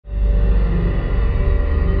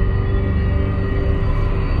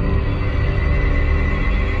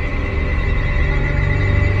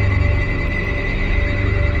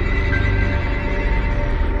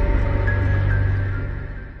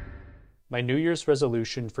My New Year's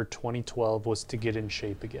resolution for 2012 was to get in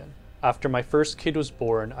shape again. After my first kid was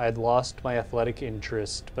born, I had lost my athletic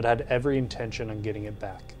interest, but had every intention on getting it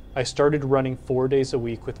back. I started running 4 days a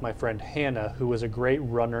week with my friend Hannah, who was a great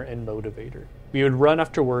runner and motivator. We would run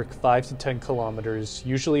after work 5 to 10 kilometers,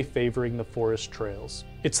 usually favoring the forest trails.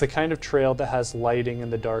 It's the kind of trail that has lighting in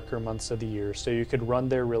the darker months of the year, so you could run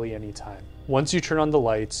there really anytime. Once you turn on the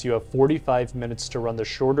lights, you have 45 minutes to run the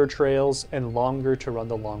shorter trails and longer to run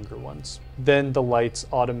the longer ones. Then the lights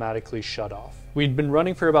automatically shut off. We'd been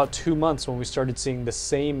running for about 2 months when we started seeing the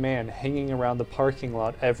same man hanging around the parking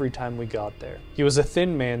lot every time we got there. He was a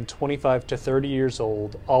thin man, 25 to 30 years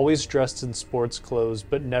old, always dressed in sports clothes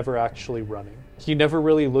but never actually running. He never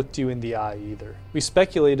really looked you in the eye either. We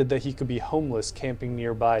speculated that he could be homeless camping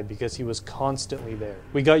nearby because he was constantly there.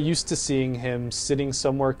 We got used to seeing him sitting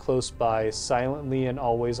somewhere close by, silently and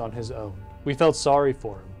always on his own. We felt sorry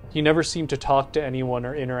for him. He never seemed to talk to anyone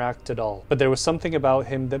or interact at all, but there was something about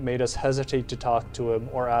him that made us hesitate to talk to him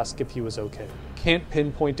or ask if he was okay. Can't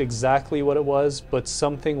pinpoint exactly what it was, but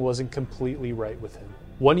something wasn't completely right with him.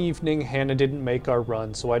 One evening, Hannah didn't make our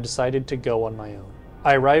run, so I decided to go on my own.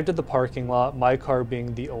 I arrived at the parking lot, my car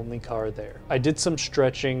being the only car there. I did some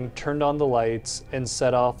stretching, turned on the lights, and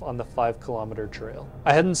set off on the 5-kilometer trail.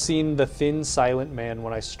 I hadn't seen the thin, silent man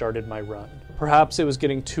when I started my run. Perhaps it was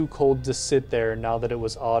getting too cold to sit there now that it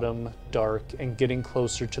was autumn, dark, and getting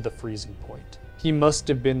closer to the freezing point. He must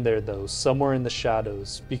have been there though, somewhere in the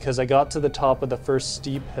shadows, because I got to the top of the first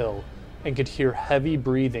steep hill and could hear heavy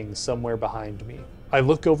breathing somewhere behind me. I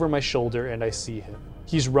look over my shoulder and I see him.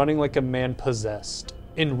 He's running like a man possessed,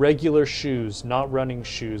 in regular shoes, not running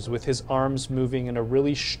shoes, with his arms moving in a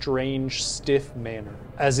really strange, stiff manner,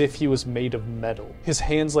 as if he was made of metal. His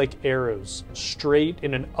hands like arrows, straight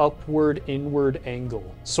in an upward, inward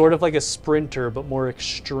angle, sort of like a sprinter but more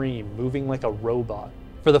extreme, moving like a robot.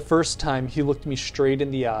 For the first time, he looked me straight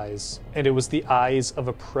in the eyes, and it was the eyes of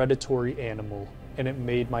a predatory animal, and it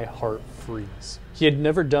made my heart freeze. He had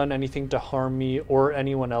never done anything to harm me or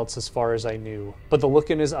anyone else as far as I knew, but the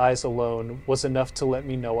look in his eyes alone was enough to let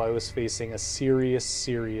me know I was facing a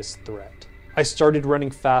serious threat. I started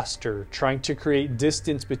running faster, trying to create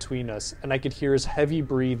distance between us, and I could hear his heavy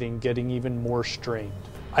breathing getting even more strained.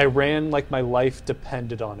 I ran like my life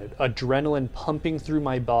depended on it, adrenaline pumping through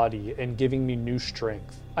my body and giving me new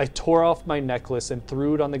strength. I tore off my necklace and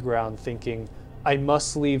threw it on the ground, thinking, I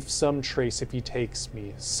must leave some trace if he takes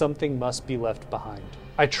me. Something must be left behind.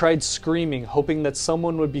 I tried screaming, hoping that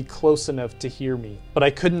someone would be close enough to hear me, but I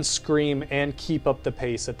couldn't scream and keep up the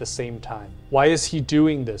pace at the same time. Why is he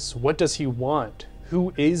doing this? What does he want?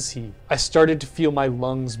 Who is he? I started to feel my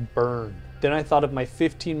lungs burn. Then I thought of my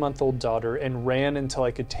 15-month-old daughter and ran until I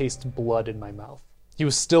could taste blood in my mouth. He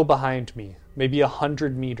was still behind me, maybe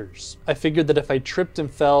 100 meters. I figured that if I tripped and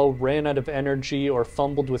fell, ran out of energy, or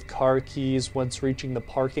fumbled with car keys once reaching the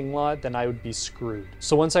parking lot, then I would be screwed.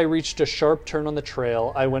 So once I reached a sharp turn on the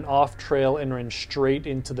trail, I went off trail and ran straight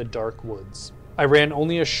into the dark woods. I ran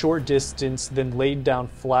only a short distance, then laid down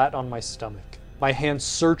flat on my stomach, my hands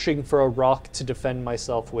searching for a rock to defend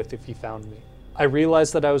myself with if he found me. I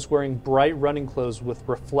realized that I was wearing bright running clothes with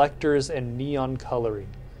reflectors and neon coloring.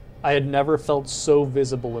 I had never felt so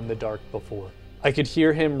visible in the dark before. I could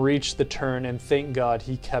hear him reach the turn, and thank God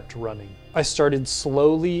he kept running. I started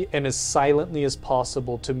slowly and as silently as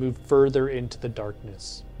possible to move further into the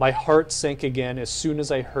darkness. My heart sank again as soon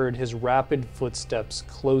as I heard his rapid footsteps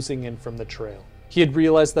closing in from the trail. He had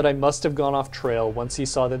realized that I must have gone off trail once he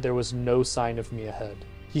saw that there was no sign of me ahead.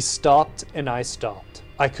 He stopped and I stopped.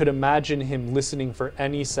 I could imagine him listening for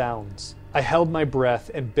any sounds. I held my breath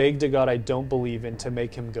and begged a God I don't believe in to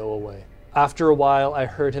make him go away. After a while, I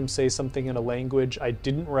heard him say something in a language I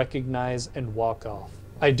didn't recognize and walk off.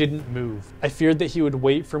 I didn't move. I feared that he would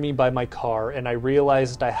wait for me by my car, and I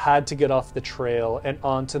realized I had to get off the trail and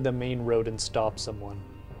onto the main road and stop someone.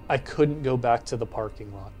 I couldn't go back to the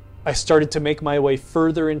parking lot. I started to make my way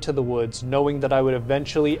further into the woods, knowing that I would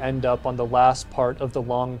eventually end up on the last part of the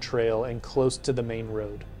long trail and close to the main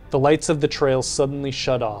road. The lights of the trail suddenly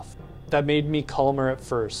shut off. That made me calmer at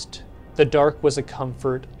first. The dark was a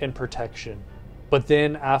comfort and protection. But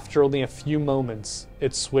then, after only a few moments,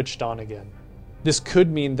 it switched on again. This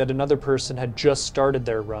could mean that another person had just started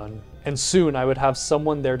their run, and soon I would have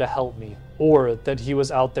someone there to help me, or that he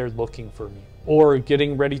was out there looking for me, or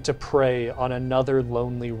getting ready to prey on another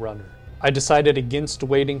lonely runner. I decided against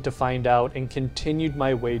waiting to find out and continued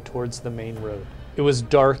my way towards the main road. It was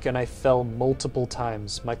dark and I fell multiple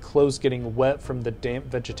times, my clothes getting wet from the damp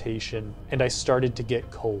vegetation, and I started to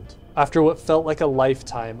get cold. After what felt like a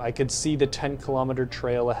lifetime, I could see the 10-kilometer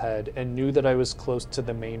trail ahead and knew that I was close to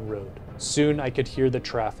the main road. Soon I could hear the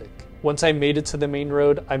traffic. Once I made it to the main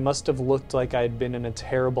road, I must have looked like I had been in a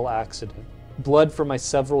terrible accident. Blood from my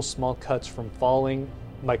several small cuts from falling,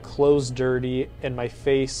 my clothes dirty, and my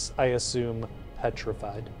face, I assume,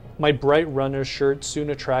 petrified. My bright runner's shirt soon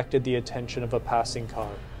attracted the attention of a passing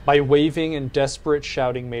car. My waving and desperate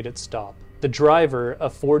shouting made it stop. The driver, a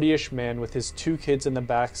 40-ish man with his 2 kids in the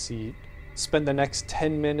back seat, spent the next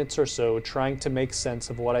 10 minutes or so trying to make sense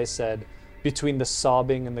of what I said between the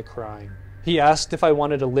sobbing and the crying. He asked if I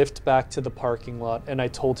wanted a lift back to the parking lot, and I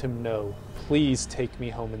told him no. Please take me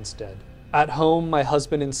home instead. At home, my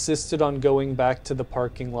husband insisted on going back to the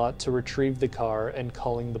parking lot to retrieve the car and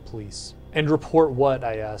calling the police. And report what?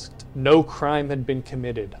 I asked. No crime had been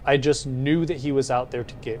committed. I just knew that he was out there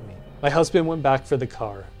to get me. My husband went back for the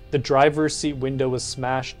car. The driver's seat window was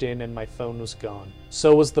smashed in and my phone was gone.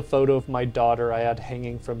 So was the photo of my daughter I had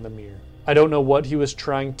hanging from the mirror. I don't know what he was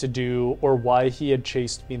trying to do or why he had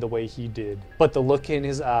chased me the way he did, but the look in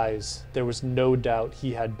his eyes, there was no doubt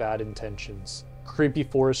he had bad intentions. Creepy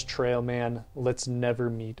Forest Trail Man, let's never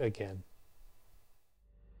meet again.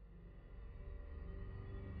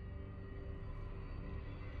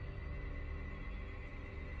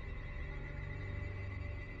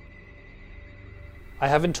 I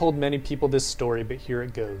haven't told many people this story, but here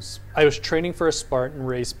it goes. I was training for a Spartan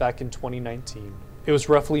race back in 2019. It was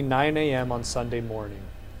roughly 9 a.m. on Sunday morning.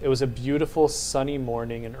 It was a beautiful sunny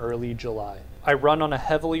morning in early July. I run on a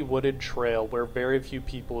heavily wooded trail where very few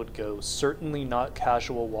people would go, certainly not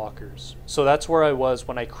casual walkers. So that's where I was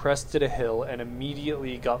when I crested a hill and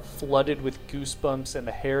immediately got flooded with goosebumps and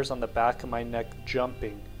the hairs on the back of my neck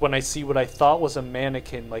jumping when I see what I thought was a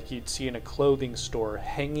mannequin like you'd see in a clothing store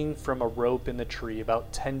hanging from a rope in the tree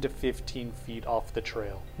about 10 to 15 feet off the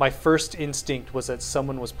trail. My first instinct was that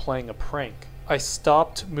someone was playing a prank. I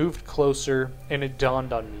stopped, moved closer, and it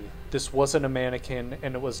dawned on me. This wasn't a mannequin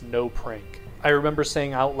and it was no prank. I remember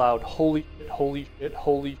saying out loud, holy shit, holy shit,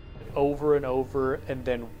 holy shit, over and over, and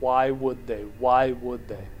then why would they? Why would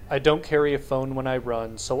they? I don't carry a phone when I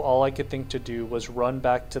run, so all I could think to do was run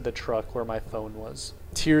back to the truck where my phone was.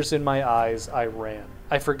 Tears in my eyes, I ran.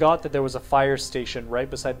 I forgot that there was a fire station right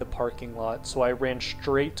beside the parking lot, so I ran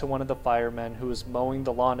straight to one of the firemen who was mowing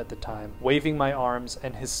the lawn at the time, waving my arms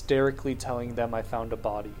and hysterically telling them I found a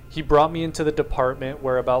body. He brought me into the department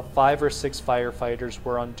where about 5 or 6 firefighters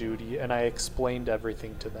were on duty, and I explained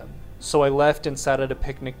everything to them. So I left and sat at a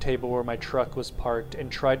picnic table where my truck was parked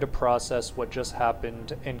and tried to process what just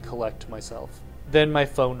happened and collect myself. Then my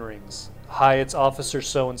phone rings. Hi, it's Officer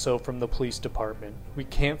so-and-so from the police department. We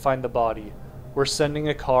can't find the body. We're sending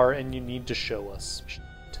a car and you need to show us. Shit.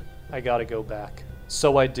 I gotta go back.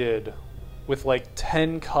 So I did, with like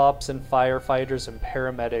 10 cops and firefighters and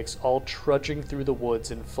paramedics all trudging through the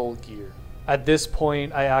woods in full gear. At this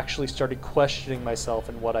point, I actually started questioning myself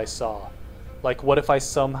and what I saw. Like, what if I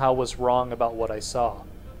somehow was wrong about what I saw?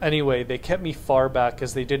 Anyway, they kept me far back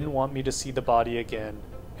as they didn't want me to see the body again.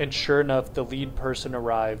 And sure enough, the lead person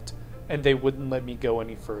arrived, and they wouldn't let me go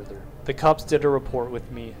any further. The cops did a report with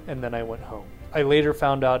me, and then I went home. I later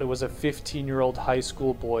found out it was a 15-year-old high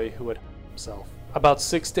school boy who had hurt himself. About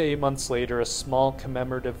 6 to 8 months later, a small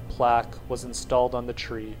commemorative plaque was installed on the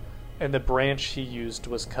tree, and the branch he used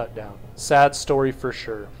was cut down. Sad story for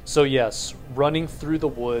sure. So yes, running through the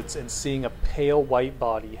woods and seeing a pale white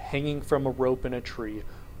body hanging from a rope in a tree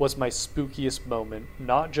was my spookiest moment,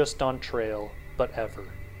 not just on trail, but ever.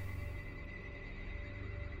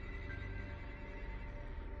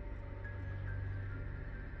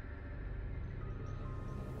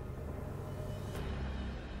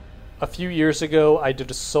 A few years ago, I did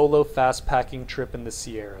a solo fast-packing trip in the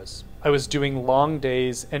Sierras. I was doing long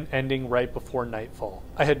days and ending right before nightfall.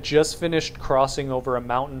 I had just finished crossing over a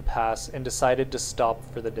mountain pass and decided to stop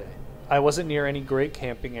for the day. I wasn't near any great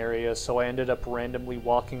camping area, so I ended up randomly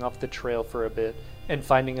walking off the trail for a bit and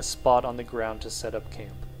finding a spot on the ground to set up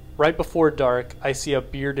camp. Right before dark, I see a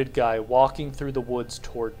bearded guy walking through the woods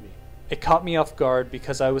toward me. It caught me off guard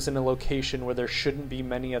because I was in a location where there shouldn't be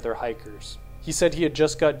many other hikers. He said he had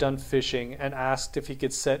just got done fishing and asked if he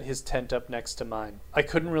could set his tent up next to mine. I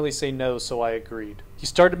couldn't really say no, so I agreed. He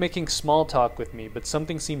started making small talk with me, but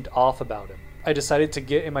something seemed off about him. I decided to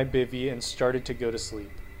get in my bivvy and started to go to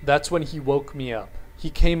sleep. That's when he woke me up.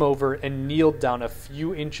 He came over and kneeled down a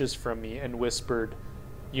few inches from me and whispered,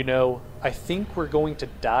 "You know, I think we're going to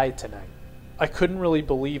die tonight." I couldn't really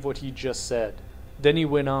believe what he just said. Then he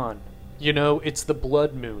went on, "You know, it's the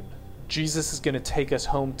blood moon. Jesus is going to take us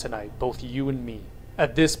home tonight, both you and me."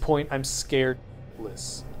 At this point, I'm scared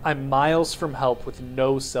shitless. I'm miles from help with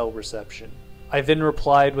no cell reception. I then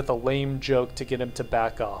replied with a lame joke to get him to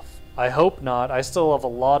back off. "I hope not, I still have a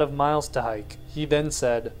lot of miles to hike." He then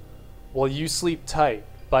said, "Well, you sleep tight.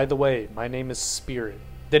 "By the way, my name is Spirit."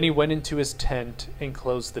 Then he went into his tent and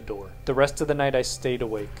closed the door. The rest of the night I stayed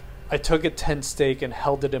awake. I took a tent stake and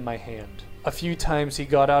held it in my hand. A few times he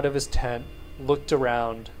got out of his tent, looked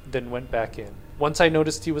around, then went back in. Once I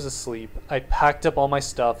noticed he was asleep, I packed up all my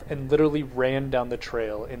stuff and literally ran down the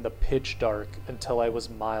trail in the pitch dark until I was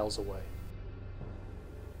miles away.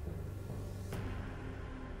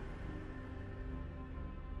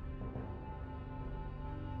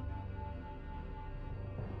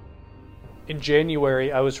 In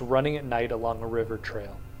January, I was running at night along a river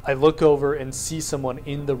trail. I look over and see someone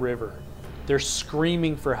in the river. They're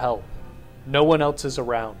screaming for help. No one else is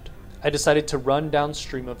around. I decided to run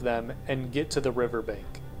downstream of them and get to the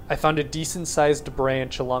riverbank. I found a decent-sized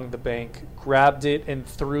branch along the bank, grabbed it, and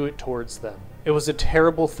threw it towards them. It was a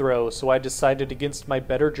terrible throw, so I decided against my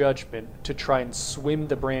better judgment to try and swim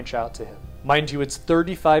the branch out to him. Mind you, it's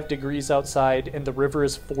 35 degrees outside and the river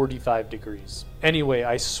is 45 degrees. Anyway,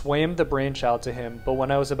 I swam the branch out to him, but when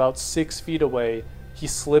I was about 6 feet away, he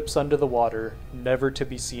slips under the water, never to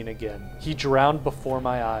be seen again. He drowned before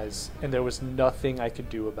my eyes, and there was nothing I could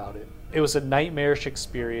do about it. It was a nightmarish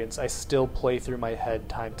experience I still play through my head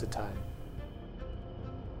time to time.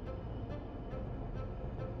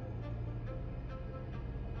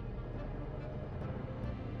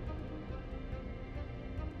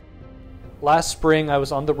 Last spring, I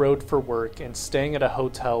was on the road for work and staying at a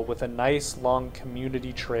hotel with a nice long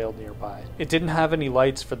community trail nearby. It didn't have any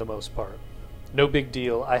lights for the most part. No big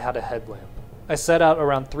deal, I had a headlamp. I set out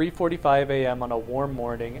around 3:45 a.m. on a warm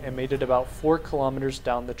morning and made it about 4 kilometers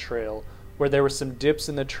down the trail where there were some dips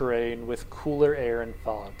in the terrain with cooler air and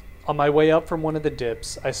fog. On my way up from one of the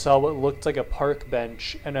dips, I saw what looked like a park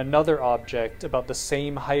bench and another object about the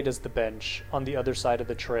same height as the bench on the other side of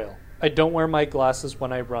the trail. I don't wear my glasses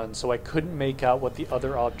when I run, so I couldn't make out what the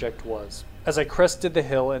other object was. As I crested the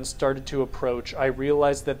hill and started to approach, I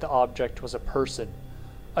realized that the object was a person.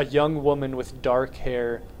 A young woman with dark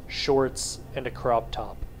hair, shorts, and a crop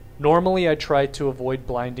top. Normally I try to avoid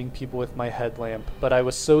blinding people with my headlamp, but I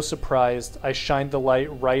was so surprised I shined the light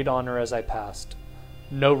right on her as I passed.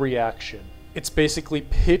 No reaction. It's basically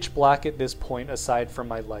pitch black at this point aside from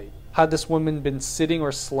my light. Had this woman been sitting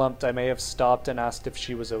or slumped, I may have stopped and asked if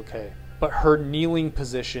she was okay. But her kneeling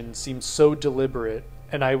position seemed so deliberate,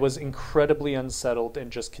 and I was incredibly unsettled and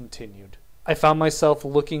just continued. I found myself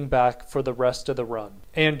looking back for the rest of the run,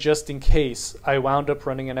 and just in case, I wound up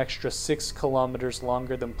running an extra 6 kilometers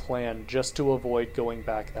longer than planned just to avoid going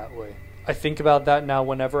back that way. I think about that now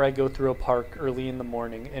whenever I go through a park early in the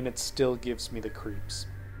morning, and it still gives me the creeps.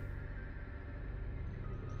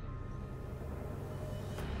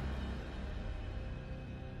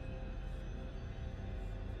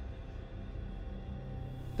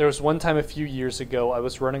 There was one time a few years ago I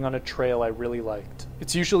was running on a trail I really liked.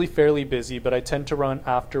 It's usually fairly busy, but I tend to run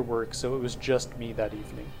after work, so it was just me that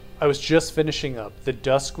evening. I was just finishing up. The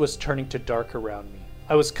dusk was turning to dark around me.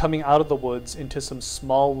 I was coming out of the woods into some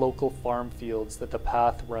small local farm fields that the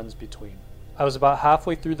path runs between. I was about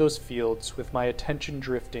halfway through those fields with my attention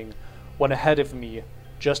drifting when ahead of me,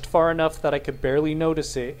 just far enough that I could barely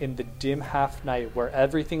notice it in the dim half night where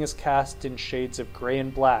everything is cast in shades of gray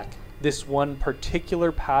and black, this one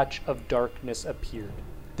particular patch of darkness appeared.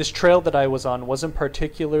 This trail that I was on wasn't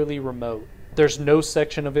particularly remote. There's no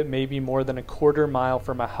section of it maybe more than a quarter mile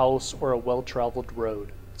from a house or a well-traveled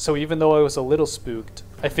road. So even though I was a little spooked,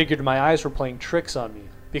 I figured my eyes were playing tricks on me,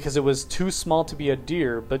 because it was too small to be a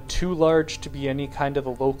deer, but too large to be any kind of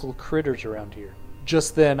the local critters around here.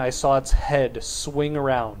 Just then, I saw its head swing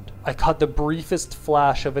around. I caught the briefest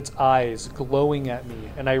flash of its eyes glowing at me,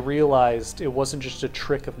 and I realized it wasn't just a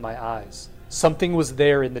trick of my eyes. Something was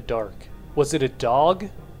there in the dark. Was it a dog?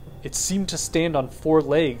 It seemed to stand on 4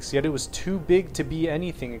 legs, yet it was too big to be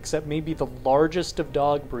anything except maybe the largest of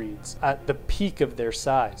dog breeds at the peak of their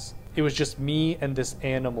size. It was just me and this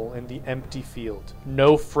animal in the empty field.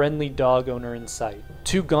 No friendly dog owner in sight.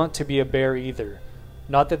 Too gaunt to be a bear either.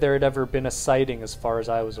 Not that there had ever been a sighting as far as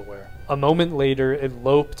I was aware. A moment later, it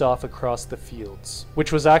loped off across the fields,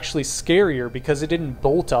 which was actually scarier because it didn't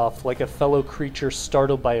bolt off like a fellow creature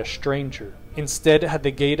startled by a stranger. Instead, it had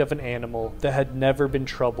the gait of an animal that had never been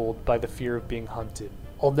troubled by the fear of being hunted.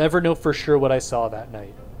 I'll never know for sure what I saw that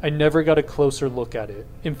night. I never got a closer look at it.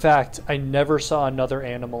 In fact, I never saw another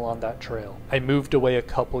animal on that trail. I moved away a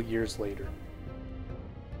couple years later.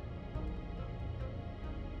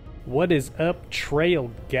 What is up,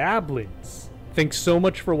 Trail Goblins? Thanks so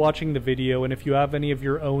much for watching the video, and if you have any of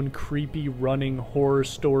your own creepy running horror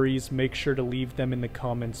stories, make sure to leave them in the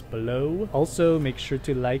comments below. Also, make sure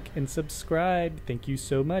to like and subscribe. Thank you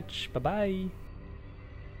so much. Bye-bye.